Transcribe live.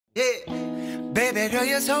Yeah, baby girl,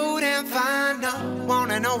 you're so damn fine, though.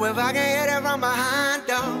 Wanna know if I can hit it from behind,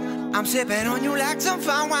 though. I'm sipping on you like some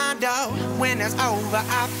fine wine, though. When it's over,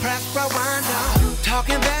 I press rewind, though.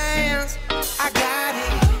 Talking bands, I got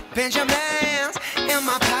it. Benjamins in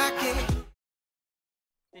my pocket.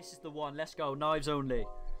 This is the one. Let's go. Knives only.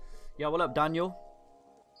 Yeah, what up, Daniel?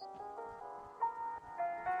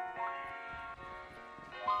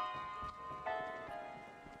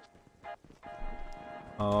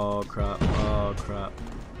 Oh crap, oh crap.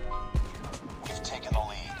 We've taken the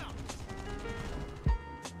lead.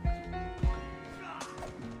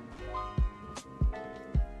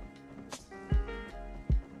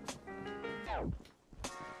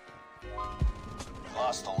 We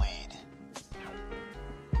lost the lead.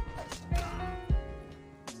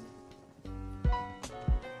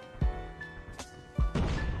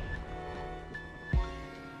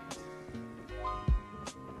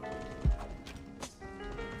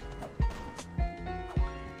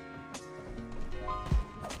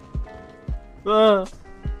 Ah.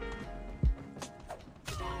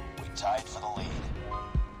 We tied for the lead.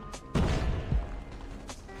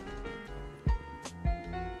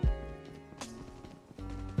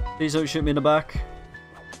 Please don't shoot me in the back.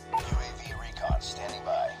 UAV recon standing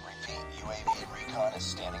by. Repeat, UAV recon is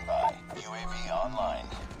standing by. UAV online.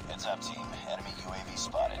 Heads up, team. Enemy UAV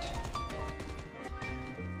spotted.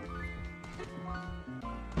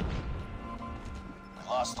 We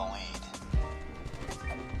lost the lead.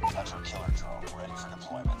 Hunter killer drone ready for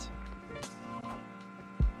deployment.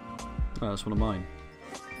 Oh, that's one of mine.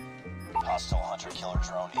 Hostile hunter killer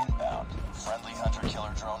drone inbound. Friendly hunter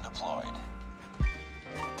killer drone deployed.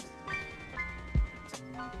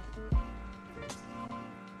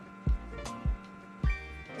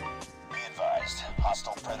 Be advised,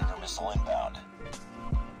 hostile predator missile inbound.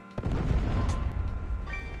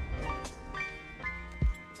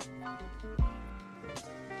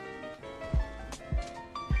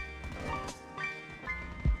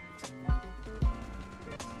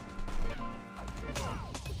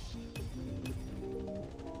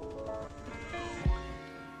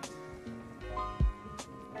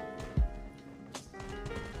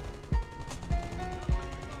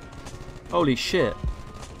 Holy shit.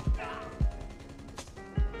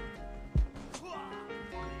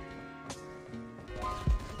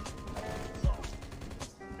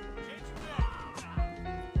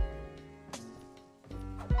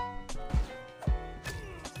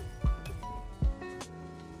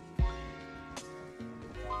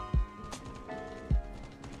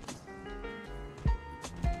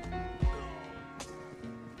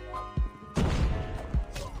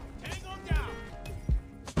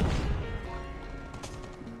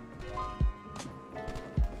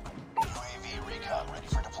 Ready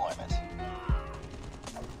for deployment.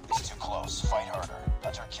 It's too close. Fight harder.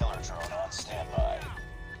 Hunter killer drone on standby.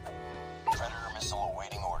 Predator missile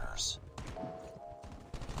awaiting orders.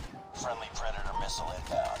 Friendly predator missile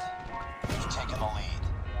inbound. We've taken the lead.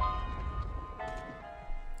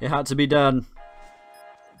 It had to be done.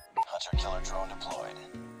 Hunter killer drone deployed.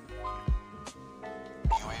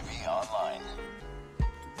 UAV online.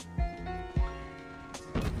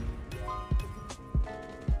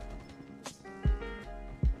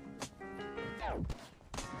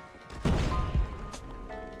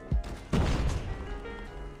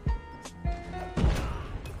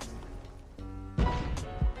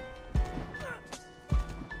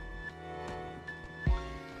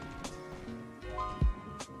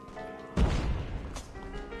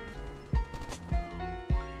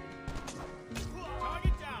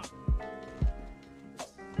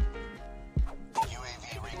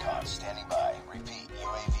 Standing by. Repeat,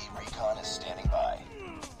 UAV recon is standing by.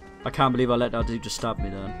 I can't believe I let that dude just stab me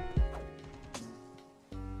then.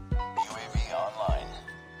 UAV online.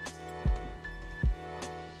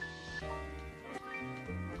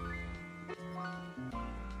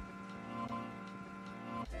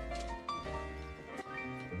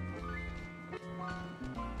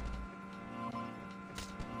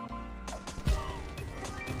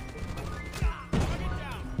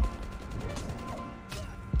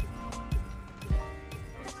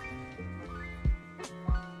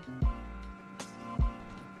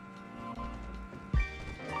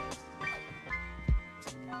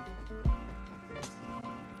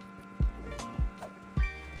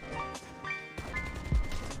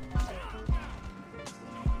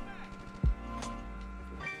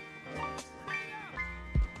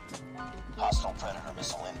 Hostile predator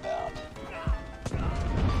missile inbound.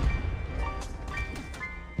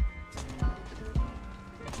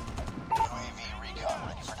 UAV recon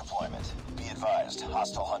ready for deployment. Be advised,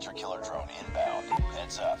 hostile hunter killer drone inbound.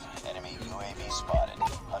 Heads up, enemy UAV spotted.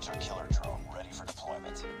 Hunter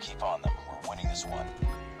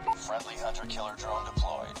Hunter-killer drone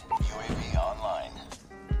deployed. UAV online.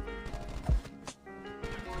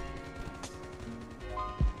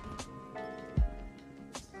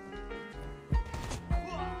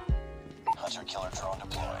 Hunter-killer drone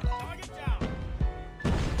deployed.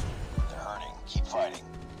 They're hurting. Keep fighting.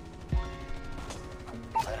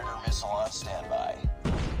 Predator missile on standby.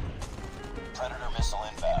 Predator missile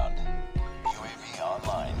inbound. UAV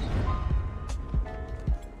online.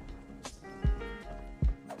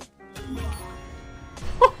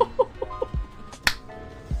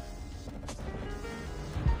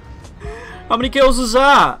 How many kills was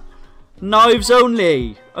that? Knives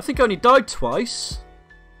only. I think I only died twice.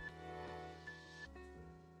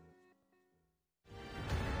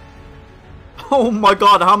 Oh my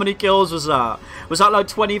god, how many kills was that? Was that like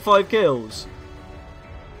 25 kills?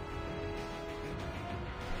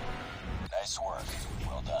 Nice work.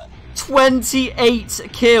 Well done. 28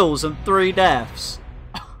 kills and 3 deaths.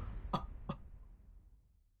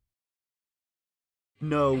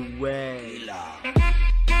 No way.